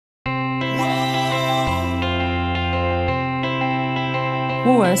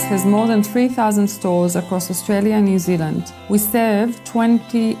Woolworths has more than 3,000 stores across Australia and New Zealand. We serve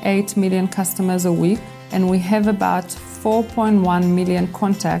 28 million customers a week, and we have about 4.1 million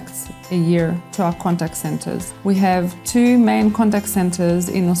contacts a year to our contact centres. We have 2 main contact centres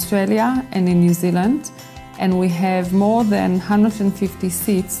in Australia and in New Zealand, and we have more than 150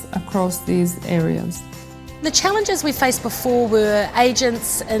 seats across these areas. The challenges we faced before were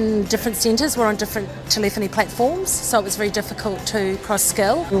agents in different centres were on different telephony platforms, so it was very difficult to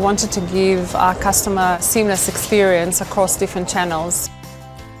cross-skill. We wanted to give our customer a seamless experience across different channels.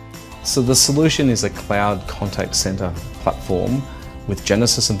 So the solution is a cloud contact centre platform with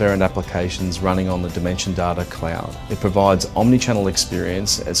Genesis and Verint applications running on the Dimension Data Cloud. It provides omni-channel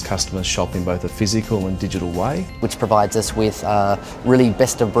experience as customers shop in both a physical and digital way. Which provides us with really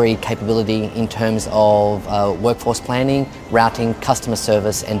best-of-breed capability in terms of workforce planning, routing, customer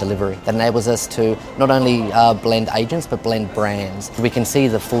service and delivery. That enables us to not only blend agents but blend brands. We can see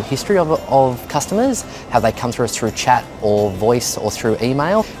the full history of customers, how they come through us through chat or voice or through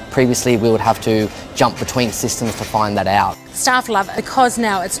email. Previously we would have to jump between systems to find that out. Staff love it because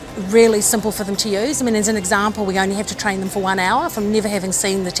now it's really simple for them to use. I mean, as an example, we only have to train them for 1 hour from never having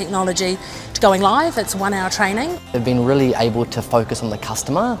seen the technology to going live. It's 1 hour training. They've been really able to focus on the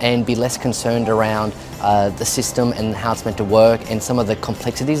customer and be less concerned around the system and how it's meant to work and some of the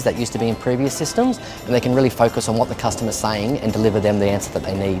complexities that used to be in previous systems, and they can really focus on what the customer's saying and deliver them the answer that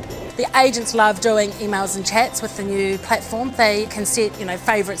they need. The agents love doing emails and chats with the new platform. They can set,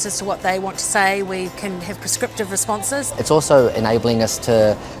 favourites as to what they want to say. We can have prescriptive responses. It's also enabling us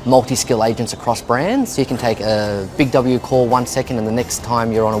to multi-skill agents across brands. So you can take a Big W call 1 second and the next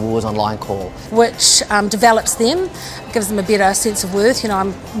time you're on a Woolworths online call. Which develops them, gives them a better sense of worth.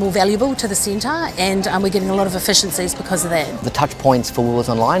 I'm more valuable to the centre, and we're getting a lot of efficiencies because of that. The touch points for Woolworths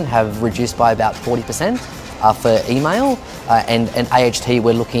Online have reduced by about 40%. For email and AHT,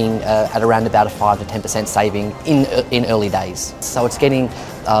 we're looking at around about a 5 to 10% saving in early days. So it's getting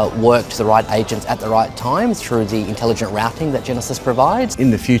work to the right agents at the right time through the intelligent routing that Genesis provides. In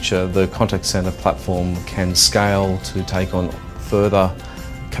the future, the contact centre platform can scale to take on further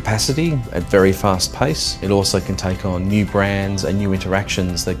capacity at very fast pace. It also can take on new brands and new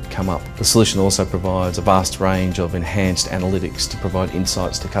interactions that come up. The solution also provides a vast range of enhanced analytics to provide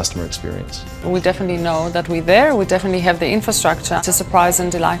insights to customer experience. We definitely know that we're there. We definitely have the infrastructure to surprise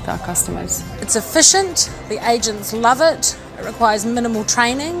and delight our customers. It's efficient, the agents love it, it requires minimal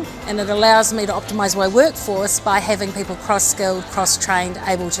training, and it allows me to optimise my workforce by having people cross-skilled, cross-trained,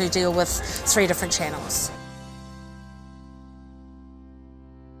 able to deal with 3 different channels.